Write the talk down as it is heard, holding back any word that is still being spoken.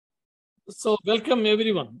So, welcome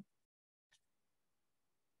everyone.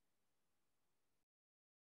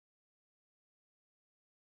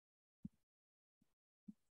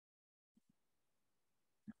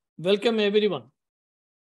 Welcome everyone.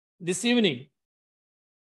 This evening,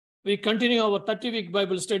 we continue our 30-week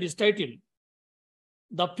Bible studies titled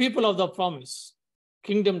The People of the Promise,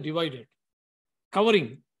 Kingdom Divided,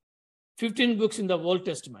 covering 15 books in the Old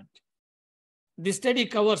Testament. This study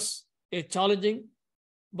covers a challenging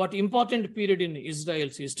but important period in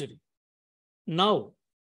Israel's history. Now,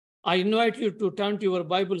 I invite you to turn to your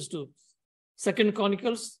Bibles to 2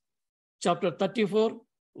 Chronicles chapter 34,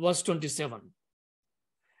 verse 27.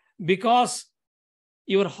 Because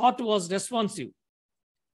your heart was responsive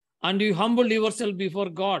and you humbled yourself before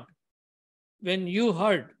God when you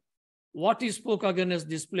heard what he spoke against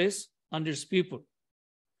this place and its people.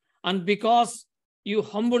 And because you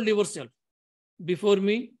humbled yourself before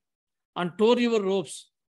me and tore your robes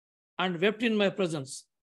and wept in my presence,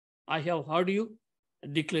 I have heard you,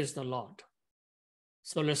 declares the Lord.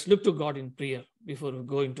 So let's look to God in prayer before we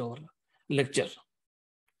go into our lecture.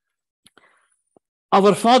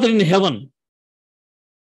 Our Father in heaven,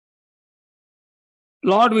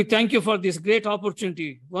 Lord, we thank you for this great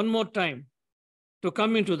opportunity one more time to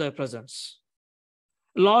come into thy presence.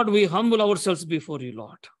 Lord, we humble ourselves before you,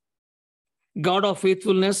 Lord. God of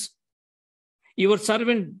faithfulness, your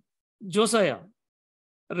servant Josiah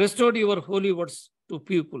restored your holy words to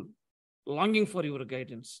people longing for your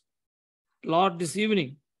guidance. Lord, this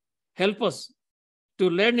evening, help us to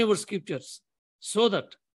learn your scriptures so that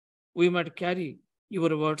we might carry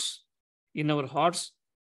your words in our hearts,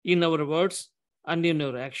 in our words, and in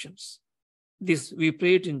our actions. This we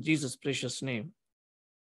pray it in Jesus' precious name.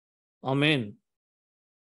 Amen.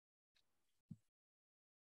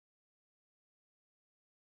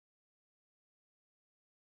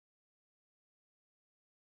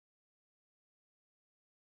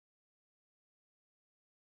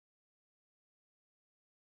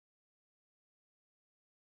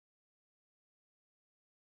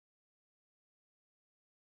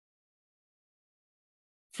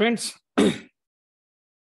 Friends, the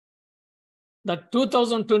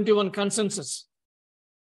 2021 consensus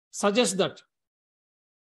suggests that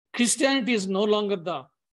Christianity is no longer the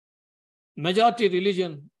majority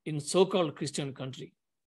religion in so-called Christian country.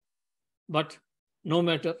 But no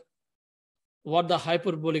matter what the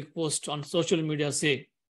hyperbolic posts on social media say,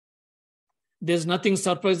 there's nothing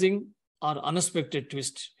surprising or unexpected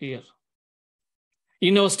twist here.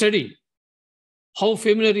 In our study, how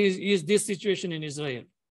familiar is this situation in Israel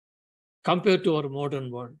compared to our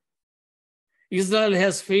modern world? Israel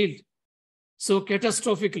has failed so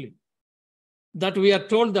catastrophically that we are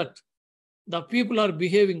told that the people are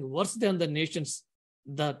behaving worse than the nations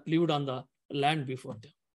that lived on the land before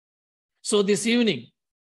them. So this evening,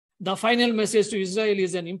 the final message to Israel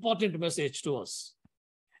is an important message to us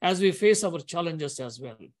as we face our challenges as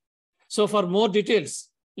well. So for more details,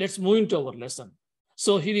 let's move into our lesson.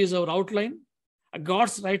 So here is our outline.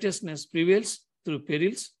 God's righteousness prevails through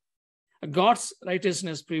perils. God's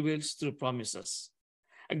righteousness prevails through promises.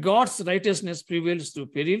 God's righteousness prevails through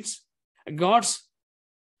perils. God's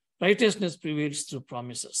righteousness prevails through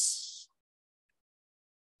promises.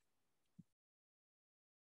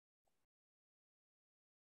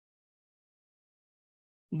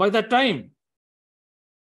 By the time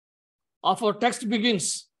of our text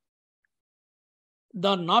begins,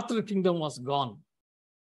 the northern kingdom was gone.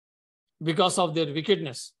 Because of their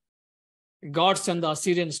wickedness, God sent the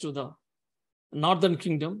Assyrians to the northern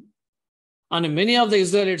kingdom, and many of the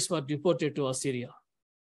Israelites were deported to Assyria.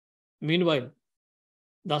 Meanwhile,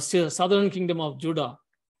 the southern kingdom of Judah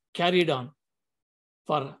carried on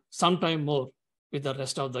for some time more with the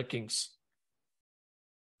rest of the kings.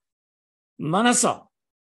 Manasseh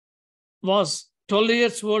was 12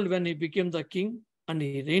 years old when he became the king, and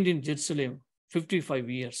he reigned in Jerusalem 55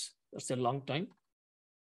 years. That's a long time.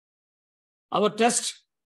 Our text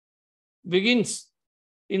begins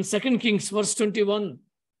in 2 Kings, verse 21,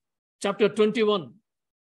 chapter 21,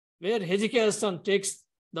 where Hezekiah's son takes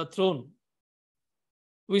the throne.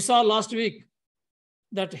 We saw last week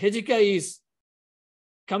that Hezekiah is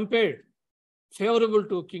compared favorable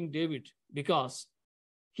to King David because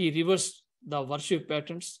he reversed the worship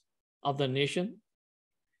patterns of the nation.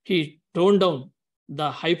 He toned down the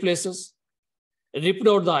high places, ripped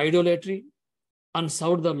out the idolatry, and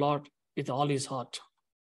served the Lord with all his heart.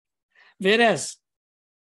 Whereas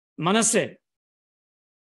Manasseh,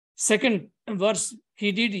 second verse,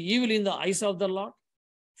 he did evil in the eyes of the Lord,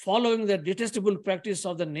 following the detestable practice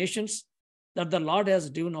of the nations that the Lord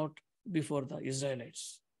has driven out before the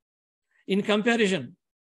Israelites. In comparison,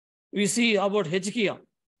 we see about Hezekiah,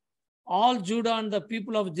 All Judah and the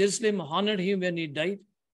people of Jerusalem honored him when he died,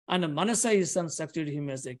 and Manasseh his son succeeded him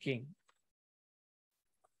as a king.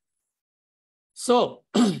 So,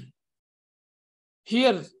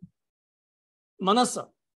 here Manasseh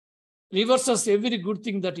reverses every good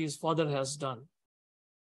thing that his father has done.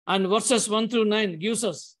 And verses 1 through 9 gives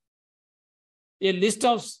us a list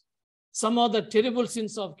of some of the terrible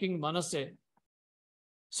sins of King Manasseh.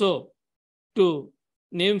 So, to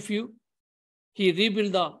name few, he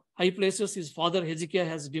rebuilt the high places his father Hezekiah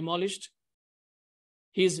has demolished.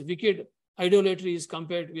 His wicked idolatry is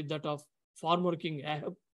compared with that of former King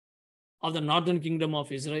Ahab of the northern kingdom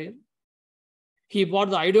of Israel. He brought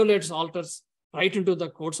the idolaters' altars right into the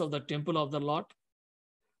courts of the temple of the Lord.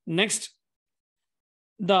 Next,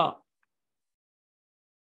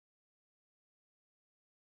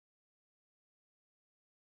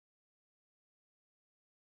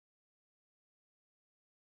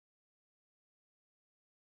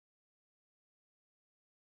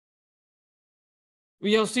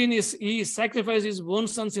 we have seen he sacrificed his own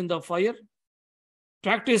sons in the fire,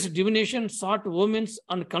 practiced divination, sought omens,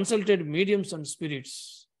 and consulted mediums and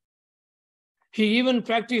spirits. He even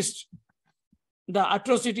practiced the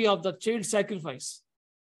atrocity of the child sacrifice,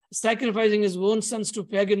 sacrificing his own sons to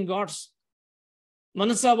pagan gods.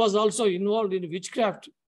 Manasseh was also involved in witchcraft,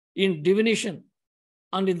 in divination,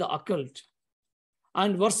 and in the occult.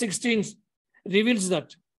 And verse 16 reveals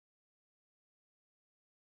that.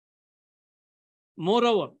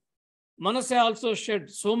 Moreover, Manasseh also shed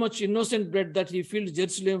so much innocent blood that he filled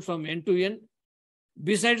Jerusalem from end to end,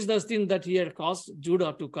 besides the sin that he had caused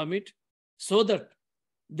Judah to commit, so that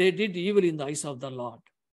they did evil in the eyes of the Lord.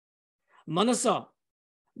 Manasseh,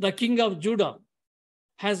 the king of Judah,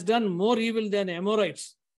 has done more evil than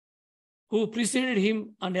Amorites, who preceded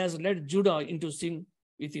him, and has led Judah into sin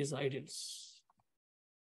with his idols.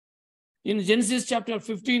 In Genesis chapter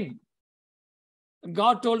 15,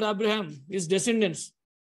 God told Abraham his descendants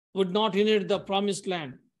would not inherit the promised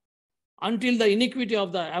land until the iniquity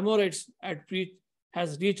of the Amorites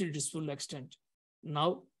has reached its full extent.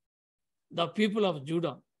 Now, the people of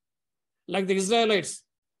Judah, like the Israelites,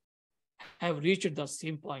 have reached the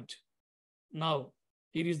same point. Now,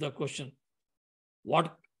 here is the question.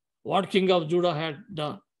 What king of Judah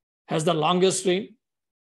has the longest reign?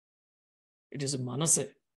 It is Manasseh,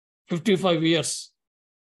 55 years.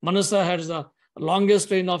 Manasseh has the longest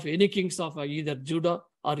reign of any kings of either Judah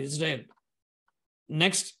or Israel.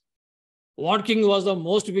 Next, what king was the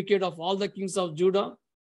most wicked of all the kings of Judah?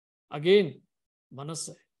 Again,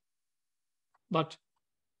 Manasseh. But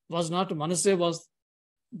was not Manasseh was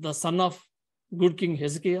the son of good King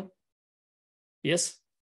Hezekiah? Yes.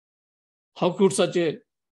 How could such a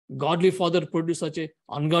godly father produce such an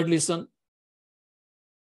ungodly son?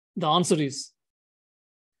 The answer is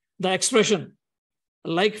the expression,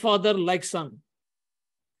 like father, like son,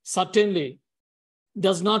 certainly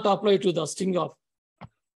does not apply to the sting of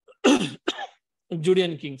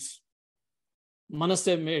Judean kings.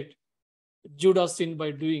 Manasseh made Judah sin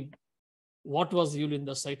by doing what was evil in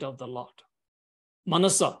the sight of the Lord.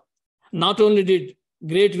 Manasseh not only did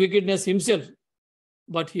great wickedness himself,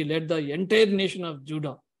 but he led the entire nation of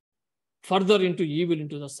Judah further into evil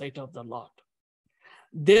into the sight of the Lord.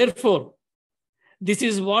 Therefore, this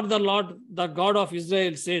is what the Lord, the God of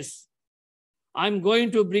Israel, says. I'm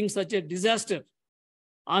going to bring such a disaster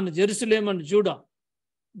on Jerusalem and Judah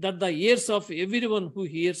that the ears of everyone who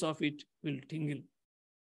hears of it will tingle.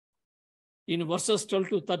 In verses 12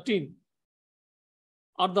 to 13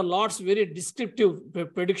 are the Lord's very descriptive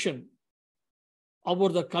prediction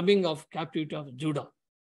about the coming of captivity of Judah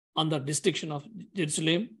and the destruction of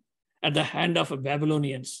Jerusalem at the hand of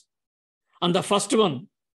Babylonians. And the first one,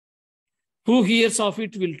 who hears of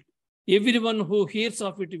it will, everyone who hears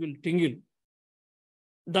of it will tingle.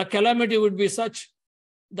 The calamity would be such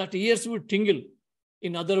that ears would tingle.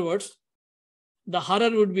 In other words, the horror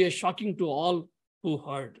would be shocking to all who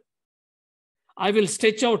heard. I will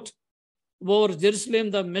stretch out over Jerusalem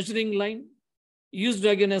the measuring line used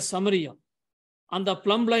again as Samaria, and the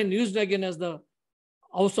plumb line used again as the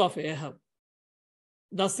house of Ahab.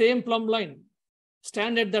 The same plumb line,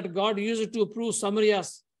 standard that God used to prove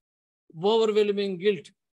Samaria's overwhelming guilt,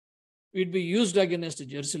 will be used against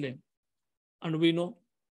Jerusalem. And we know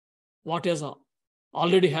what has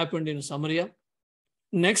already happened in Samaria.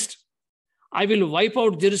 Next, I will wipe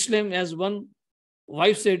out Jerusalem as one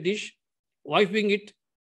wipes a dish, wiping it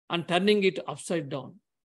and turning it upside down.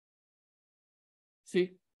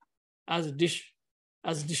 See, as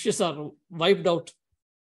dishes are wiped out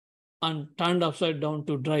and turned upside down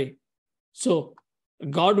to dry, so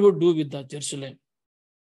God would do with the Jerusalem.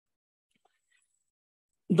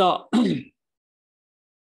 The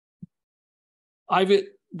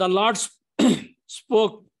the Lord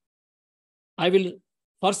spoke, I will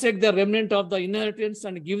forsake the remnant of the inheritance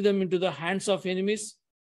and give them into the hands of enemies.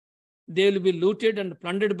 They will be looted and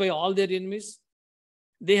plundered by all their enemies.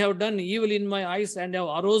 They have done evil in my eyes and have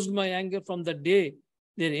aroused my anger from the day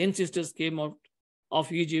their ancestors came out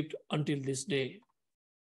of Egypt until this day.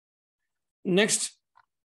 Next,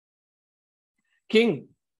 King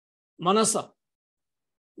Manasseh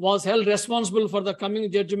was held responsible for the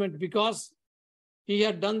coming judgment because he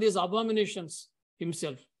had done these abominations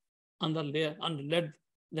himself and led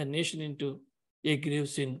the nation into a grave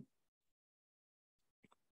sin.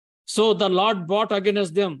 So the Lord brought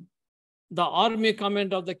against them the army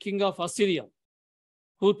command of the king of Assyria,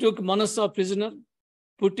 who took Manasseh prisoner,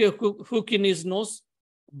 put a hook in his nose,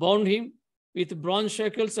 bound him with bronze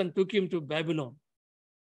shackles, and took him to Babylon.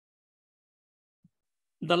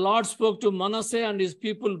 The Lord spoke to Manasseh and his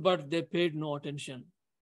people, but they paid no attention.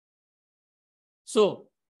 So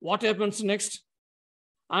what happens next?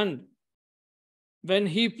 And when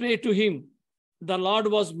he prayed to him, the Lord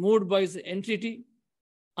was moved by his entreaty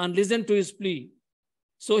and listened to his plea.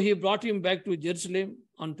 So he brought him back to Jerusalem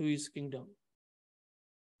unto his kingdom.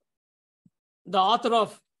 The author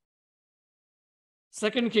of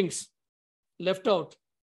 2 Kings left out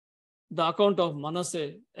the account of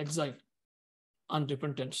Manasseh exile and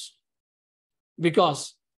repentance,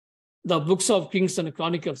 because the books of Kings and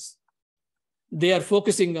Chronicles, they are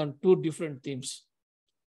focusing on two different themes.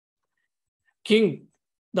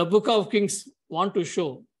 The book of Kings want to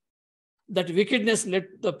show that wickedness led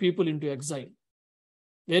the people into exile,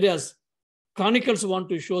 whereas Chronicles want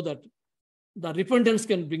to show that the repentance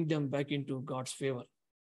can bring them back into God's favor.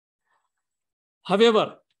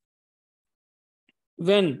 However,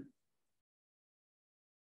 when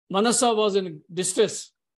Manasseh was in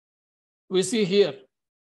distress, we see here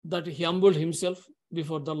that he humbled himself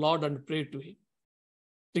before the Lord and prayed to him,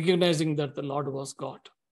 recognizing that the Lord was God.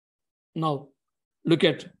 Now, look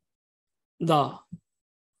at how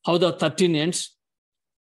the 13 ends.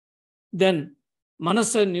 Then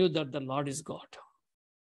Manasseh knew that the Lord is God.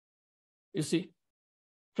 You see,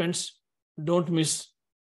 friends, don't miss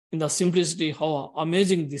in the simplicity how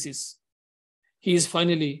amazing this is. He is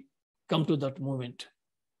finally come to that moment.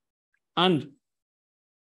 And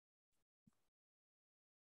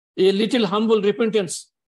a little humble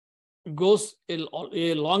repentance goes a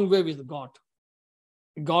long way with God.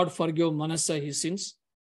 God forgave Manasseh his sins,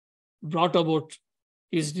 brought about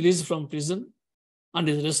his release from prison and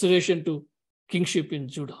his restoration to kingship in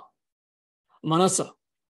Judah. Manasseh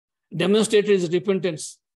demonstrated his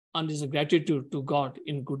repentance and his gratitude to God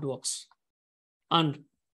in good works. And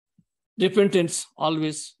repentance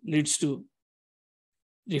always leads to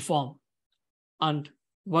reform. And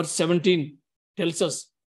verse 17 tells us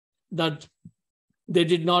that they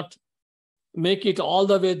did not make it all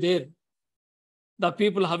the way there. The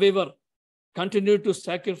people, however, continued to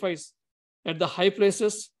sacrifice at the high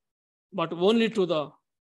places, but only to the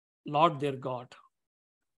Lord their God.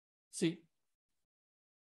 See,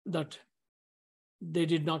 that they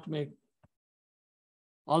did not make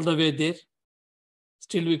all the way there.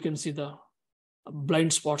 Still, we can see the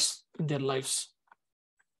blind spots in their lives.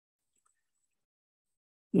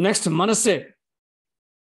 Next, Manasseh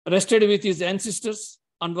rested with his ancestors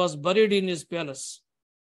and was buried in his palace.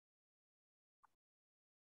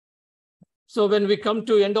 So when we come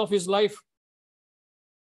to end of his life,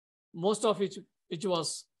 most of which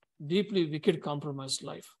was deeply wicked, compromised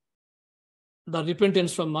life. The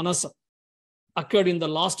repentance from Manasseh occurred in the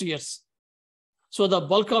last years. So the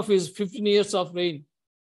bulk of his 15 years of reign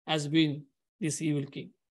has been this evil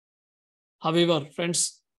king. However,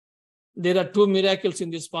 friends, there are two miracles in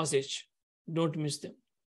this passage. Don't miss them.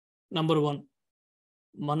 Number one,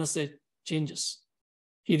 Manasseh changes.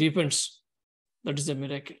 He repents. That is a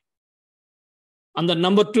miracle. And the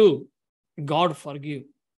number two, God forgive.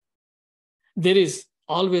 There is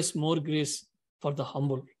always more grace for the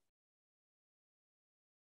humble.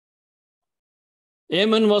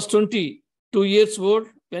 Amon was 22 years old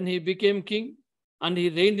when he became king, and he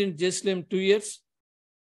reigned in Jerusalem 2 years.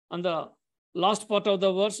 And the last part of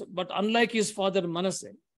the verse, but unlike his father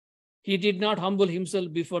Manasseh, he did not humble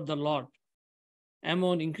himself before the Lord.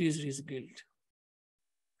 Amon increased his guilt.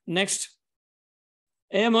 Next,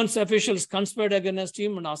 Amon's officials conspired against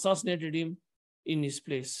him and assassinated him in his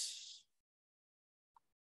place.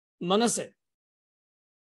 Manasseh,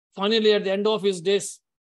 finally at the end of his days,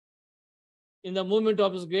 in the moment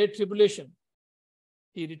of his great tribulation,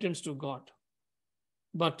 he returns to God.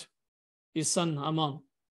 But his son Amon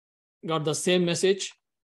got the same message,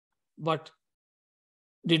 but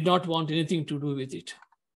did not want anything to do with it.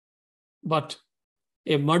 But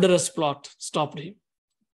A murderous plot stopped him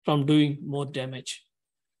from doing more damage.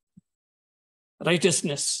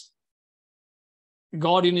 Righteousness.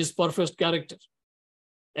 God in his perfect character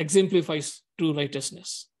exemplifies true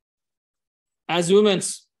righteousness. As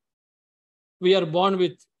humans, we are born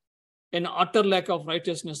with an utter lack of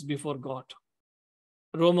righteousness before God.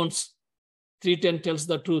 Romans 3:10 tells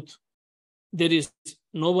the truth. There is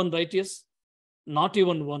no one righteous, not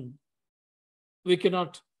even one. We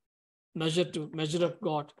cannot measure up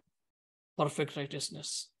God perfect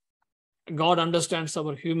righteousness. God understands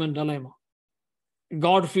our human dilemma.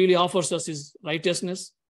 God freely offers us his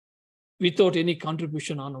righteousness without any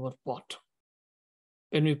contribution on our part.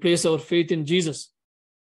 When we place our faith in Jesus,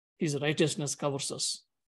 his righteousness covers us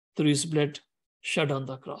through his blood shed on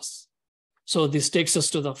the cross. So this takes us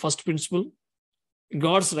to the first principle.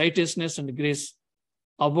 God's righteousness and grace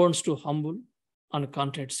abounds to humble and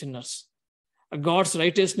contrite sinners. God's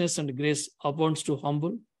righteousness and grace abounds to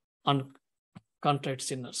humble and contrite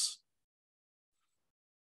sinners.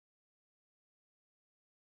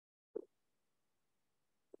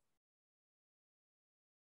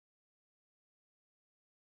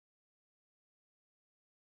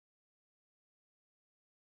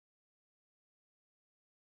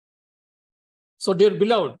 So, dear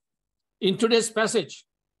beloved, in today's passage,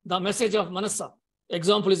 the message of Manasseh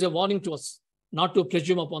example is a warning to us not to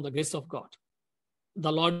presume upon the grace of God.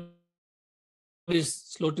 The Lord is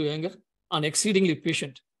slow to anger and exceedingly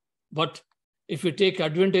patient. But if you take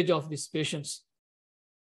advantage of this patience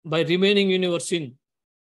by remaining in your sin,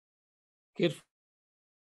 careful,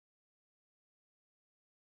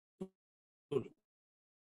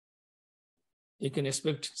 you can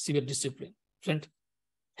expect severe discipline. Friend,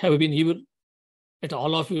 have you been evil at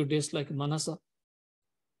all of your days like Manasseh?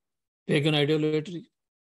 Pagan idolatry,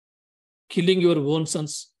 killing your own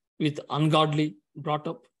sons with ungodly brought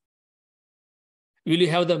up? Will you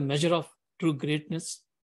have the measure of true greatness,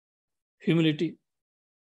 humility,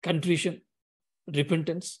 contrition,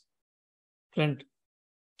 repentance? Friend,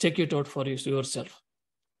 check it out for yourself.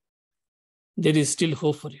 There is still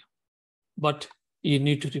hope for you, but you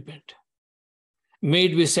need to repent. May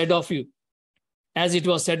it be said of you, as it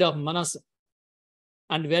was said of Manasseh,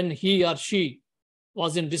 and when he or she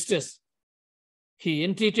was in distress, he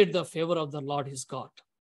entreated the favor of the Lord his God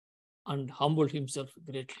and humbled himself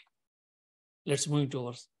greatly. Let's move to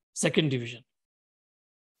our second division.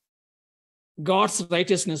 God's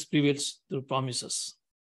righteousness prevails through promises.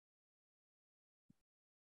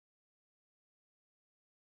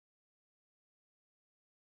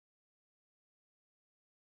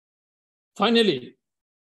 Finally,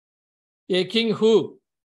 a king who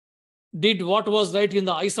did what was right in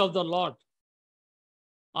the eyes of the Lord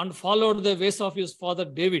and followed the ways of his father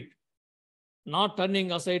David, not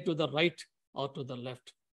turning aside to the right or to the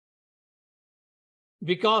left.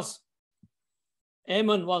 Because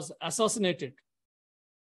Amon was assassinated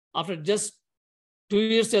after just 2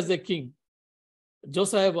 years as a king,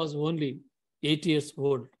 Josiah was only 8 years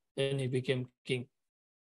old when he became king.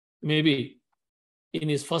 Maybe in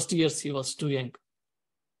his first years, he was too young.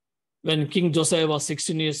 When King Josiah was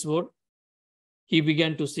 16 years old, he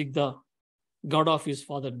began to seek the God of his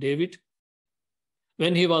father David.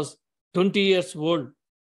 When he was 20 years old,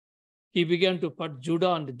 he began to put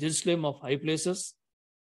Judah and Jerusalem of high places.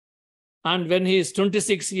 And when he is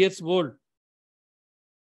 26 years old,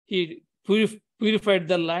 he purified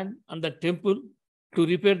the land and the temple to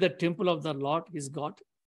repair the temple of the Lord his God.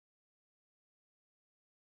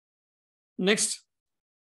 Next,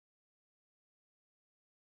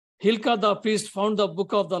 Hilkiah the priest found the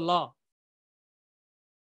book of the law.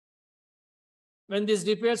 When these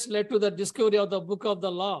repairs led to the discovery of the book of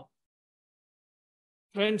the law,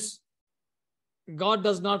 friends, God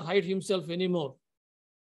does not hide himself anymore.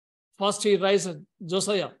 First, he raised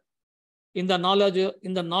Josiah in the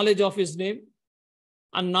knowledge of his name,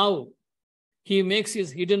 and now he makes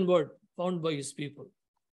his hidden word found by his people.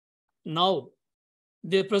 Now,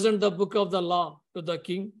 they present the book of the law to the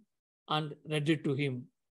king and read it to him.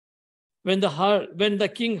 When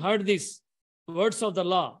the king heard these words of the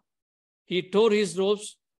law, he tore his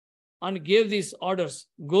robes and gave these orders: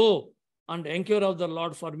 "Go and inquire of the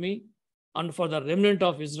Lord for me and for the remnant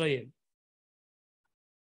of Israel."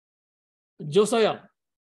 Josiah.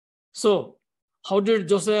 So, how did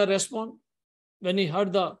Josiah respond when he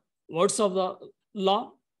heard the words of the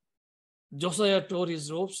law? Josiah tore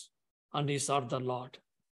his robes and he sought the Lord.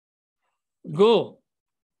 Go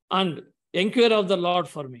and inquire of the Lord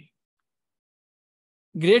for me.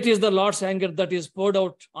 Great is the Lord's anger that is poured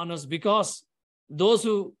out on us, because those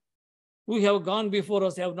who have gone before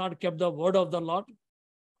us have not kept the word of the Lord.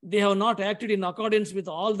 They have not acted in accordance with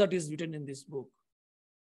all that is written in this book.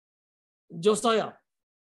 Josiah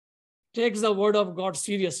takes the word of God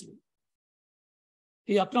seriously.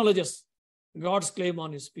 He acknowledges God's claim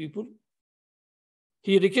on his people.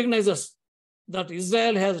 He recognizes that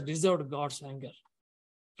Israel has deserved God's anger.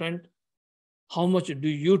 Friend, how much do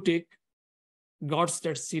you take God's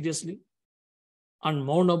threat seriously and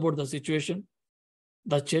mourn about the situation,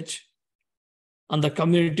 the church, and the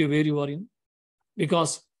community where you are in?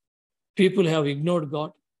 Because people have ignored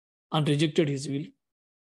God and rejected his will.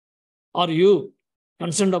 Are you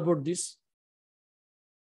concerned about this?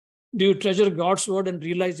 Do you treasure God's word and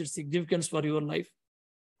realize its significance for your life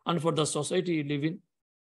and for the society you live in?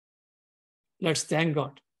 Let's thank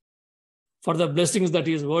God for the blessings that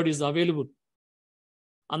his word is available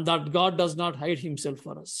and that God does not hide himself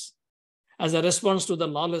for us as a response to the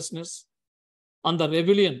lawlessness and the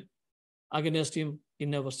rebellion against him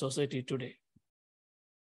in our society today.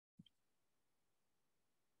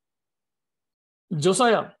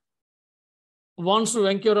 Josiah wants to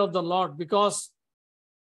inquire of the Lord because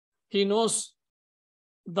he knows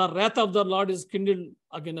the wrath of the Lord is kindled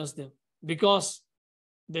against them because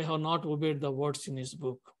they have not obeyed the words in his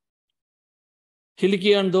book.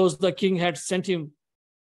 Hilkiah and those the king had sent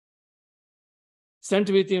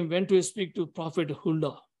with him, went to speak to prophet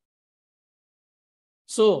Huldah.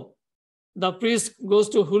 So the priest goes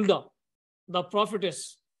to Huldah, the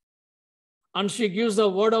prophetess, and she gives the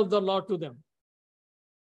word of the Lord to them.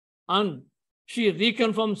 And she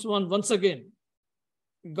reconfirms once again,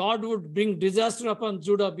 God would bring disaster upon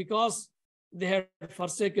Judah because they had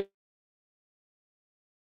forsaken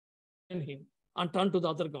him and turned to the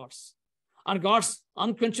other gods. And God's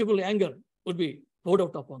unquenchable anger would be poured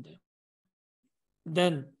out upon them.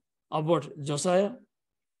 Then about Josiah,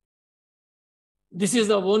 this is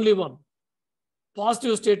the only one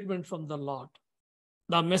positive statement from the Lord.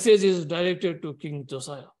 The message is directed to King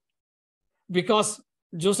Josiah because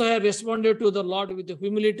Josiah responded to the Lord with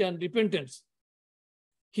humility and repentance.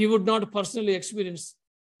 He would not personally experience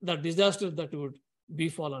the disaster that would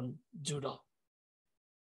befall on Judah.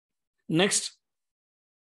 Next,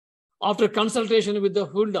 after consultation with the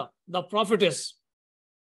Huldah, the prophetess,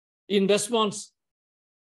 in response,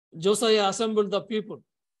 Josiah assembled the people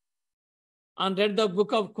and read the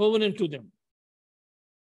book of covenant to them.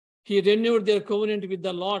 He renewed their covenant with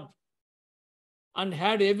the Lord and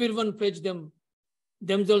had everyone pledge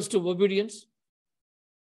themselves to obedience.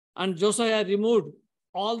 And Josiah removed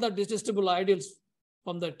all the detestable idols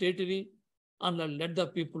from the territory and led the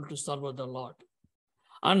people to serve the Lord.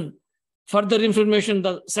 And further information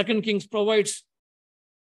the 2 Kings provides,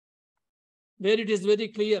 where it is very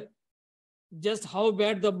clear just how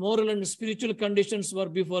bad the moral and spiritual conditions were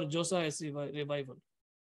before Josiah's revival.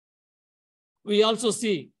 We also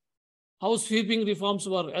see how sweeping reforms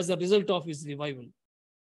were as a result of his revival.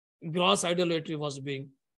 Gross idolatry was being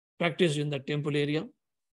practiced in the temple area,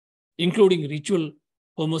 including ritual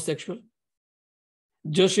homosexual.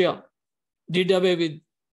 Josiah did away with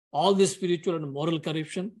all this spiritual and moral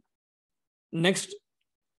corruption. Next,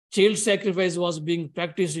 child sacrifice was being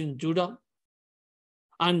practiced in Judah,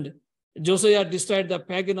 and Josiah destroyed the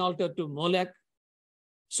pagan altar to Molech,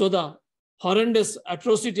 so the horrendous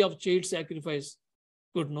atrocity of child sacrifice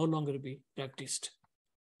could no longer be practiced.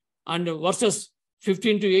 And verses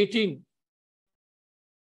 15 to 18,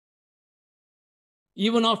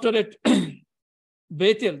 even after it,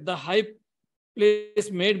 Bethel, the high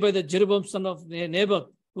place made by the Jeroboam son of Nebat,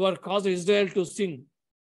 who had caused Israel to sin,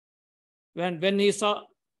 when he saw,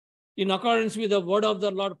 in accordance with the word of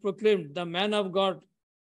the Lord proclaimed, the man of God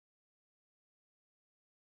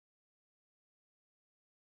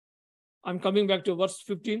I'm coming back to verse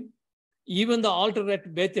 15. Even the altar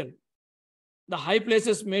at Bethel, the high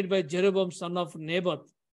places made by Jeroboam son of Nebat,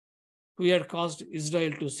 who had caused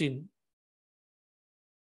Israel to sin.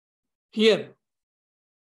 Here,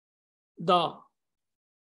 the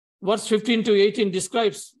verse 15 to 18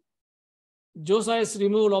 describes Josiah's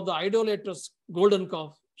removal of the idolatrous golden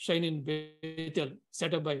calf shrine in Bethel,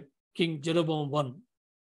 set up by King Jeroboam I.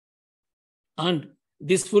 And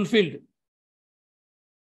this fulfilled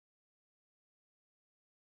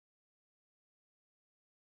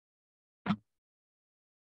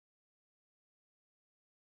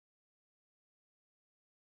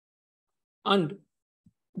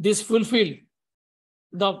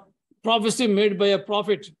the prophecy made by a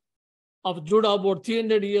prophet of Judah about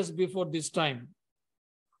 300 years before this time.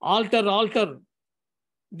 Altar, altar,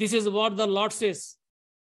 this is what the Lord says.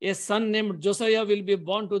 A son named Josiah will be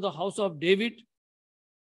born to the house of David.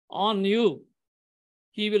 On you,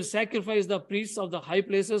 he will sacrifice the priests of the high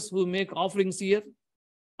places who make offerings here,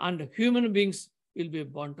 and human beings will be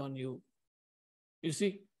burnt on you. You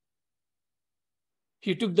see,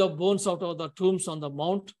 he took the bones out of the tombs on the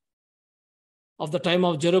mount of the time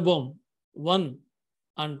of Jeroboam I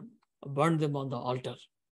and burned them on the altar.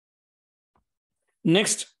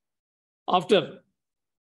 Next, after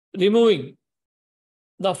removing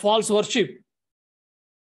the false worship,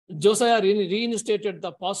 Josiah reinstated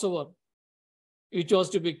the Passover, which was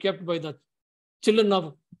to be kept by the children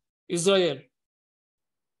of Israel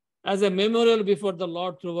as a memorial before the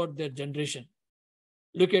Lord throughout their generation.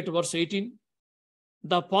 Look at verse 18.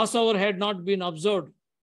 The Passover had not been observed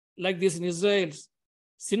like this in Israel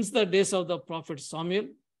since the days of the prophet Samuel,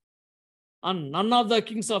 and none of the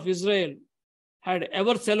kings of Israel had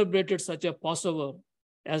ever celebrated such a Passover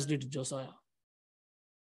as did Josiah.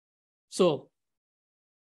 So,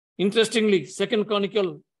 interestingly, 2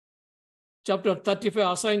 Chronicle chapter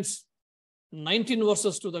 35 assigns 19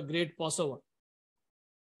 verses to the great Passover,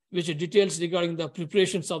 which details regarding the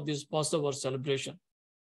preparations of this Passover celebration.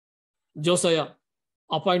 Josiah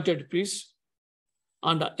appointed priests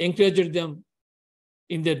and encouraged them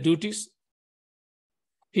in their duties.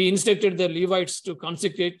 He instructed the Levites to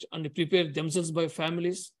consecrate and prepare themselves by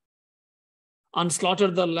families and slaughter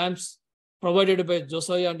the lambs provided by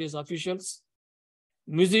Josiah and his officials.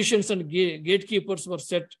 Musicians and gatekeepers were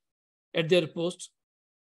set at their posts.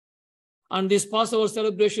 And this Passover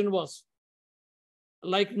celebration was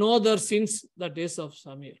like no other since the days of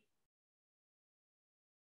Samuel.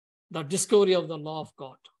 The discovery of the law of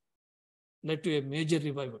God led to a major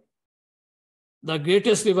revival, the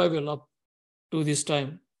greatest revival up to this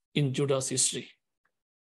time in Judah's history.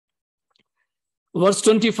 Verse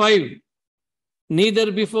 25,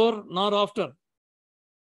 neither before nor after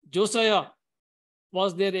Josiah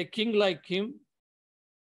was there a king like him.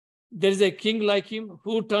 There is a king like him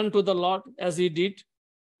who turned to the Lord as he did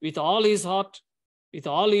with all his heart, with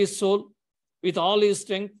all his soul, with all his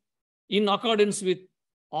strength, in accordance with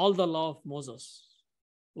all the law of Moses.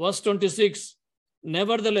 Verse 26,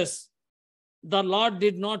 nevertheless, the Lord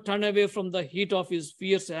did not turn away from the heat of his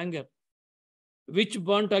fierce anger, which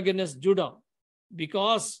burnt against Judah,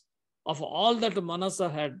 because of all that Manasseh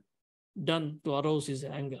had done to arouse his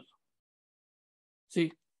anger.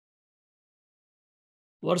 See,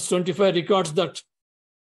 verse 25 records that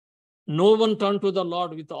no one turned to the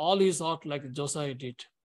Lord with all his heart like Josiah did.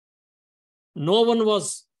 No one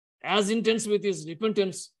was as intense with his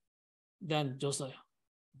repentance than Josiah.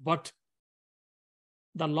 But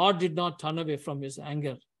the Lord did not turn away from his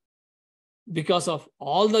anger because of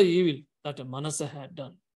all the evil that Manasseh had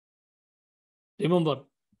done. Remember,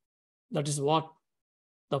 that is what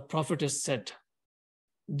the prophetess said.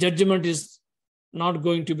 Judgment is not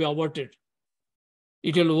going to be averted.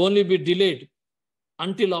 It will only be delayed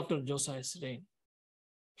until after Josiah's reign.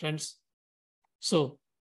 Friends, so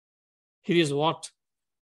here is what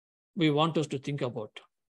we want us to think about.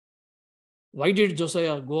 Why did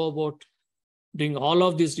Josiah go about doing all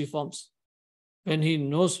of these reforms when he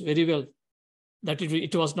knows very well that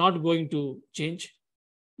it was not going to change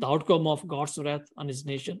the outcome of God's wrath on his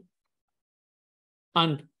nation?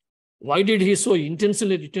 And why did he so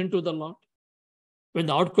intensely return to the Lord when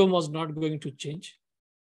the outcome was not going to change?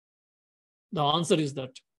 The answer is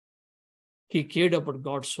that he cared about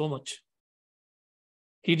God so much.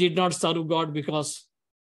 He did not serve God because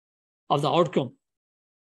of the outcome.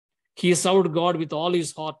 He served God with all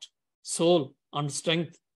his heart, soul, and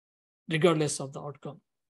strength, regardless of the outcome.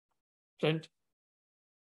 Friend,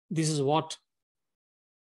 this is what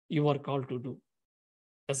you are called to do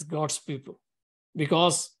as God's people.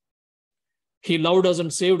 Because he loved us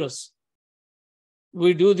and saved us.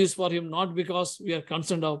 We do this for him not because we are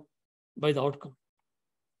concerned by the outcome,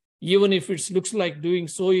 even if it looks like doing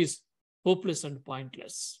so is hopeless and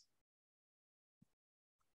pointless.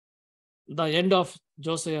 The end of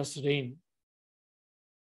Josiah's reign.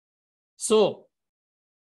 So,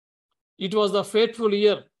 it was the fateful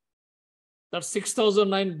year, that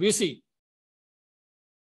 6009 BC.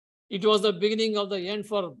 It was the beginning of the end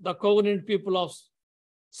for the covenant people of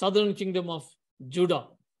southern kingdom of Judah.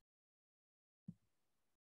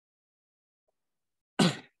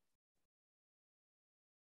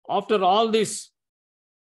 After all this,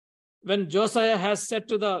 when Josiah had set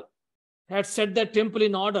the temple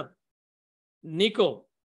in order, Necho,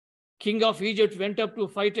 king of Egypt, went up to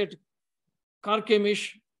fight at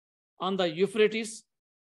Carchemish on the Euphrates,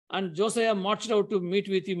 and Josiah marched out to meet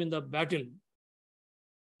with him in the battle.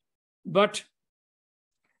 But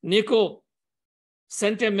Necho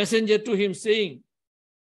sent a messenger to him saying,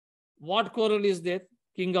 "What quarrel is there,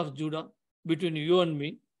 king of Judah, between you and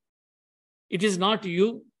me? It is not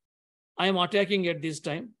you I am attacking at this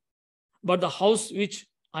time, but the house which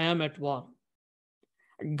I am at war.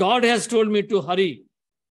 God has told me to hurry,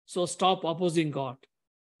 so stop opposing God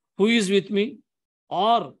who is with me,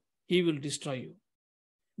 or he will destroy you.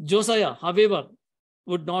 Josiah, however,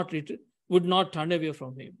 would not turn away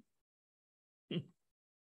from him.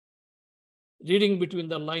 Reading between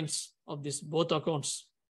the lines of these both accounts,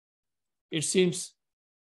 it seems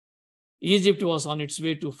Egypt was on its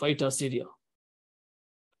way to fight Assyria.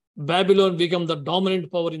 Babylon became the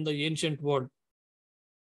dominant power in the ancient world.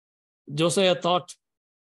 Josiah thought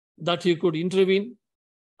that he could intervene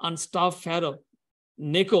and stop Pharaoh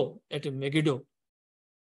Necho at Megiddo,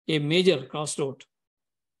 a major crossroad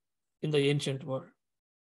in the ancient world.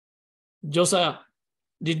 Josiah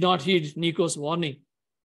did not heed Necho's warning,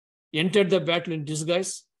 entered the battle in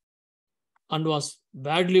disguise, and was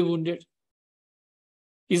badly wounded.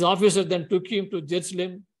 His officers then took him to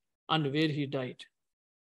Jerusalem, and where he died.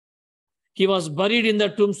 He was buried in the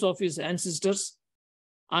tombs of his ancestors,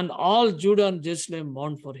 and all Judah and Jerusalem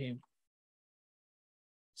mourned for him.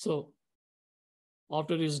 So,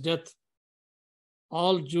 after his death,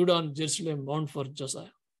 all Judah and Jerusalem mourned for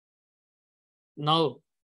Josiah. Now,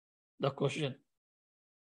 the question,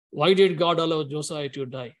 why did God allow Josiah to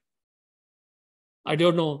die? I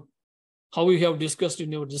don't know how we have discussed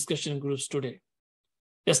in our discussion groups today.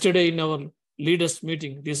 Yesterday in our leaders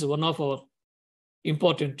meeting, this is one of our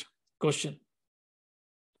important question,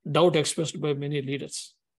 doubt expressed by many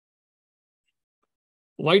leaders.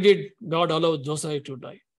 Why did God allow Josiah to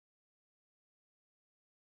die?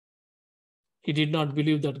 He did not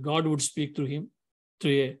believe that God would speak through him,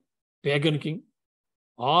 through a pagan king,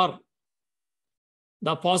 or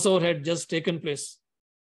the Passover had just taken place,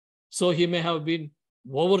 so he may have been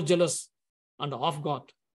overzealous and off guard,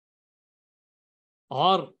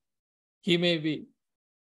 or he may be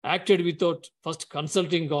acted without first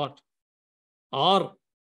consulting God, or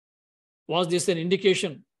was this an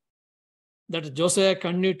indication that Josiah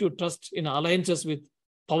continued to trust in alliances with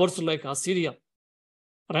powers like Assyria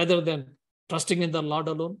rather than trusting in the Lord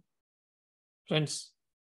alone? Friends,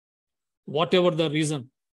 whatever the reason,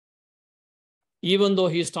 even though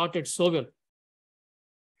he started so well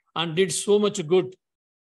and did so much good,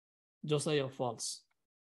 Josiah falls.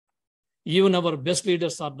 Even our best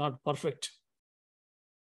leaders are not perfect.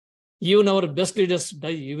 Even our best leaders die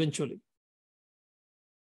eventually.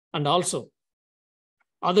 And also,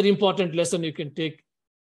 other important lesson you can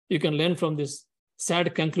learn from this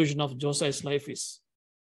sad conclusion of Josiah's life is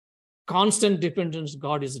constant dependence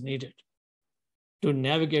God is needed to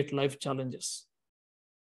navigate life challenges.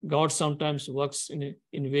 God sometimes works in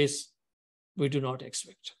ways we do not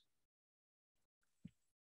expect.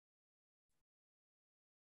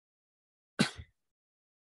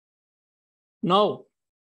 Now,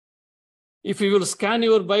 if you will scan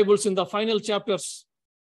your Bibles in the final chapters,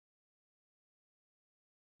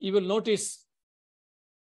 you will notice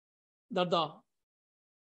that the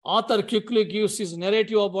author quickly gives his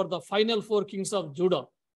narrative about the final 4 kings of Judah.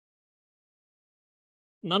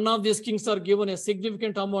 None of these kings are given a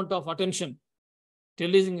significant amount of attention,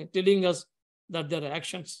 telling us that their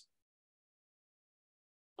actions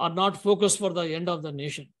are not focused for the end of the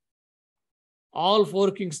nation. All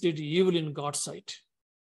 4 kings did evil in God's sight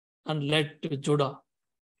and led to Judah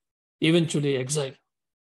eventually exile.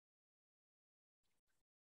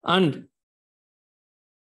 And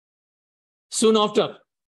soon after,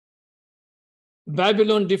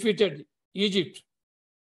 Babylon defeated Egypt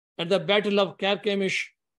at the Battle of Carchemish.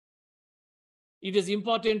 It is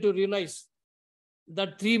important to realize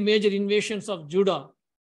that 3 major invasions of Judah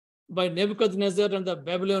by Nebuchadnezzar and the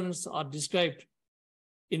Babylonians are described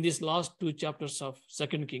in these last 2 chapters of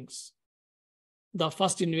 2 Kings. The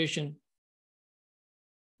first invasion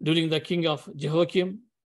during the king of Jehoiakim,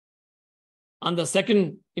 and the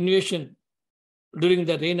second invasion during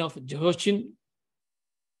the reign of Jehoiachin.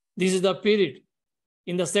 This is the period.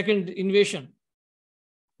 In the second invasion,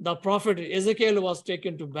 the prophet Ezekiel was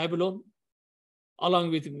taken to Babylon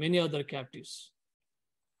along with many other captives.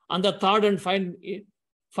 And the third and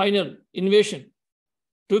final invasion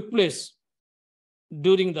took place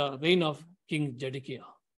during the reign of King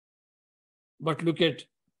Zedekiah. But look at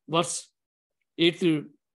verse 8 through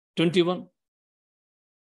 21.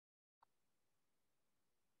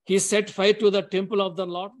 He set fire to the temple of the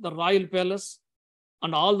Lord, the royal palace,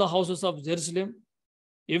 and all the houses of Jerusalem.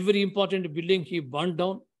 Every important building he burned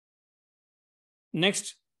down.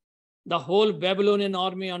 Next, the whole Babylonian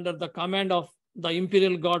army under the command of the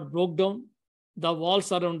imperial guard broke down the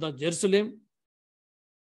walls around the Jerusalem.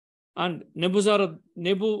 And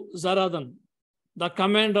Nebuzaradan, the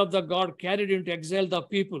commander of the guard, carried into exile the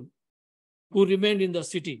people who remained in the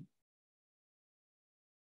city.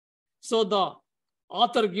 So the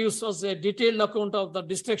author gives us a detailed account of the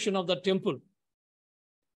destruction of the temple.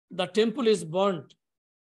 The temple is burnt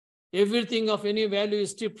Everything of any value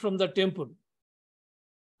is stripped from the temple.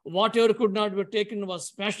 Whatever could not be taken was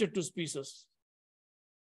smashed to pieces.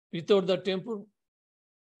 Without the temple,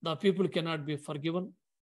 the people cannot be forgiven,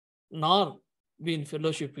 nor be in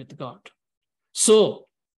fellowship with God. So,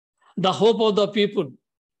 the hope of the people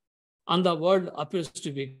and the world appears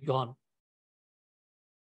to be gone.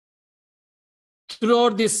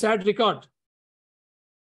 Throughout this sad record,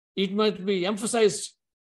 it must be emphasized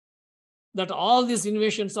that all these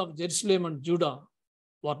invasions of Jerusalem and Judah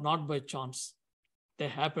were not by chance. They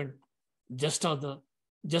happened just as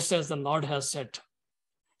the Lord has said.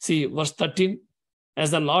 See, verse 13,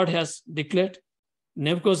 as the Lord has declared,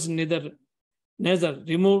 Nebuchadnezzar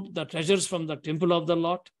removed the treasures from the temple of the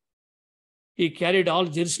Lord. He carried all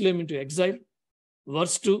Jerusalem into exile.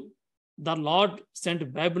 Verse 2, the Lord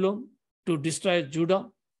sent Babylon to destroy Judah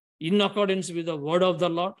in accordance with the word of the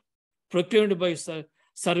Lord, proclaimed by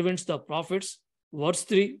servants, the prophets. Verse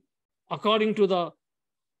 3, according to the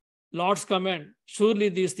Lord's command, surely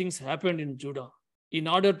these things happened in Judah in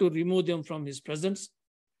order to remove them from his presence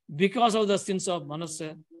because of the sins of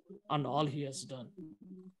Manasseh and all he has done.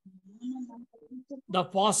 The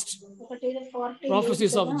past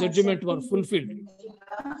prophecies of judgment were fulfilled,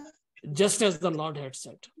 just as the Lord had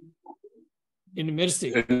said. In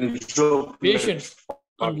mercy, patience,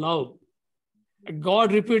 and love,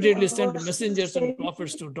 God repeatedly sent messengers and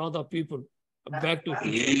prophets to draw the people back to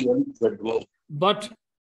him. But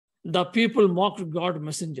the people mocked God's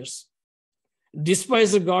messengers,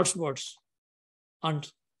 despised God's words, and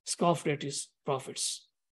scoffed at his prophets.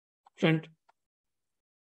 Friend,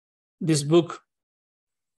 this book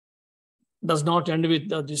does not end with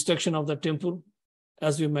the destruction of the temple,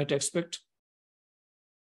 as we might expect.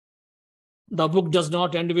 The book does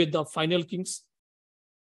not end with the final kings.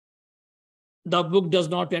 The book does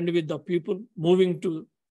not end with the people moving to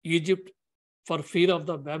Egypt for fear of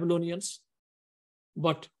the Babylonians,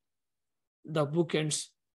 but the book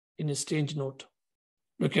ends in a strange note.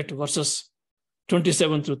 Look at verses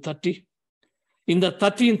 27 through 30. In the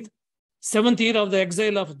 7th year of the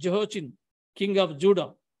exile of Jehoiachin, king of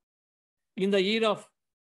Judah, in the year of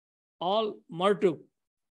Marduk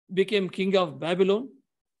became king of Babylon,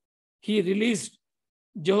 he released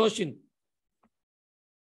Jehoiachin,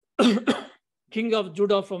 king of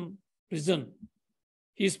Judah, from prison.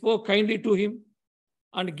 He spoke kindly to him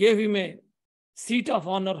and gave him a seat of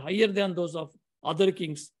honor higher than those of other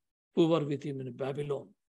kings who were with him in Babylon.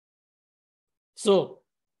 So,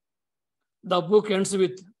 the book ends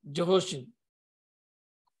with Jehoiachin,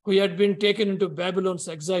 who had been taken into Babylon's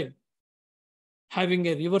exile, having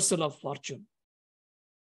a reversal of fortune.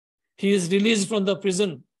 He is released from the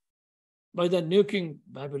prison by the new king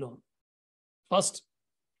Babylon. First,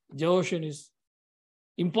 Jehoiachin is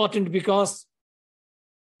important because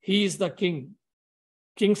he is the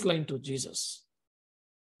king's line to Jesus.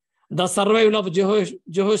 The survival of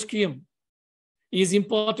Jehoiakim is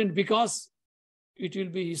important because it will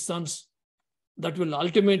be his sons that will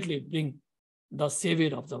ultimately bring the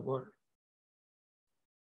Savior of the world.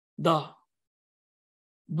 The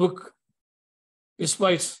book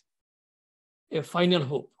inspires a final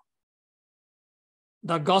hope.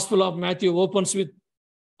 The Gospel of Matthew opens with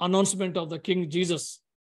announcement of the King Jesus,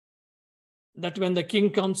 that when the King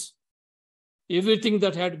comes, everything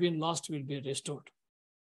that had been lost will be restored.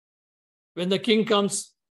 When the King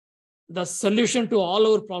comes, the solution to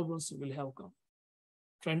all our problems will have come.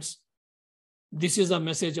 Friends, this is a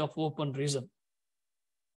message of hope and reason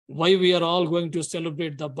why we are all going to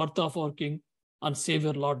celebrate the birth of our King and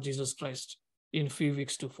Savior, Lord Jesus Christ, in few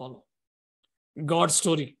weeks to follow. God's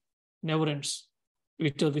story never ends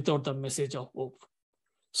without the message of hope.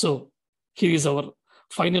 So here is our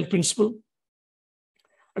final principle.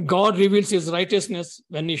 God reveals his righteousness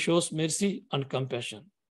when he shows mercy and compassion.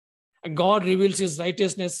 God reveals his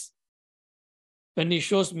righteousness when he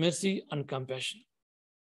shows mercy and compassion.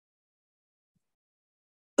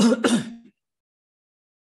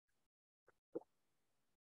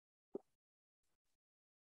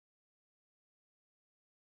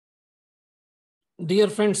 Dear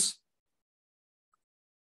friends,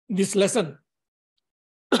 this lesson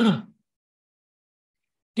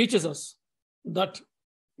teaches us that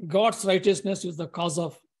God's righteousness is the cause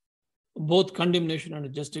of both condemnation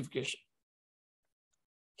and justification.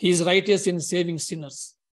 He is righteous in saving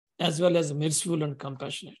sinners as well as merciful and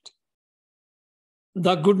compassionate.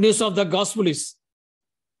 The good news of the gospel is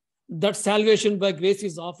that salvation by grace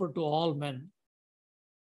is offered to all men.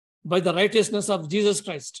 By the righteousness of Jesus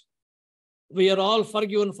Christ, we are all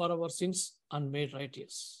forgiven for our sins and made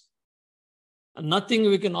righteous. And nothing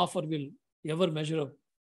we can offer will ever measure up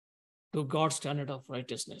to God's standard of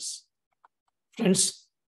righteousness. Friends,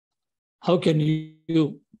 How can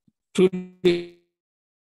you truly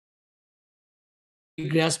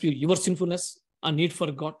grasp your sinfulness and need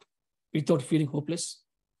for God without feeling hopeless?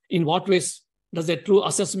 In what ways does a true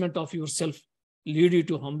assessment of yourself lead you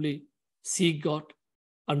to humbly seek God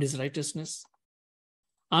and His righteousness?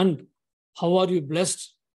 And how are you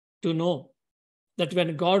blessed to know that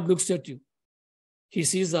when God looks at you, He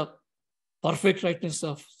sees the perfect rightness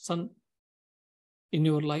of Son in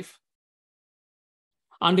your life?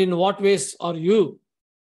 And in what ways are you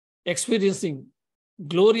experiencing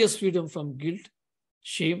glorious freedom from guilt,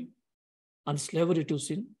 shame, and slavery to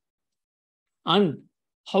sin? And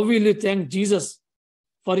how will you thank Jesus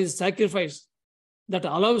for His sacrifice that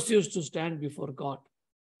allows you to stand before God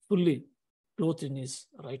fully clothed in His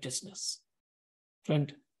righteousness?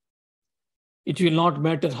 Friend, it will not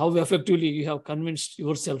matter how effectively you have convinced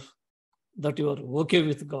yourself that you are okay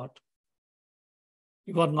with God.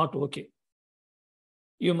 You are not okay.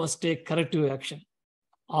 You must take corrective action,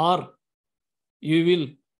 or we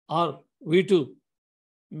too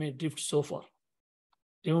may drift so far.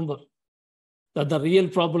 Remember that the real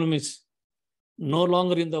problem is no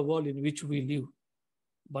longer in the world in which we live,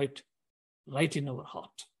 but right in our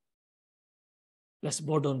heart. Let's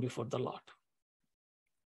bow down before the Lord.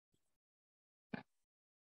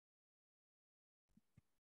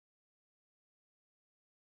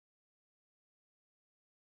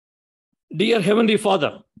 Dear Heavenly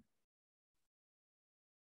Father,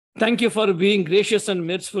 thank you for being gracious and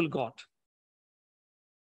merciful God.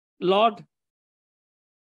 Lord,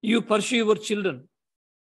 you pursue your children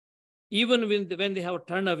even when they have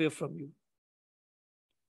turned away from you.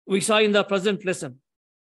 We saw in the present lesson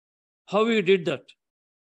how you did that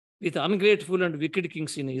with ungrateful and wicked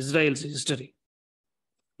kings in Israel's history.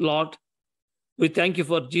 Lord, we thank you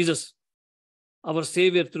for Jesus, our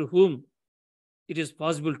Savior, through whom it is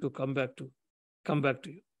possible to come back to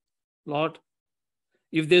you. Lord,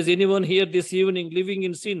 if there's anyone here this evening living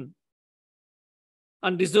in sin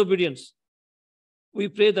and disobedience, we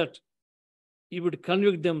pray that you would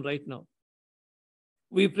convict them right now.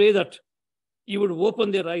 We pray that you would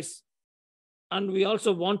open their eyes, and we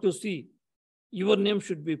also want to see your name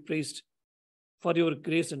should be praised for your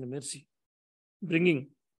grace and mercy, bringing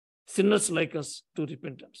sinners like us to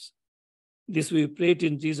repentance. This we pray it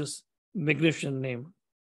in Jesus' magnificent name.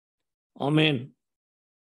 Amen.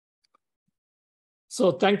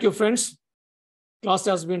 So thank you, friends. Class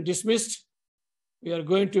has been dismissed. We are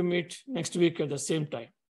going to meet next week at the same time.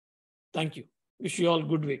 Thank you. Wish you all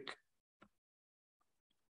good week.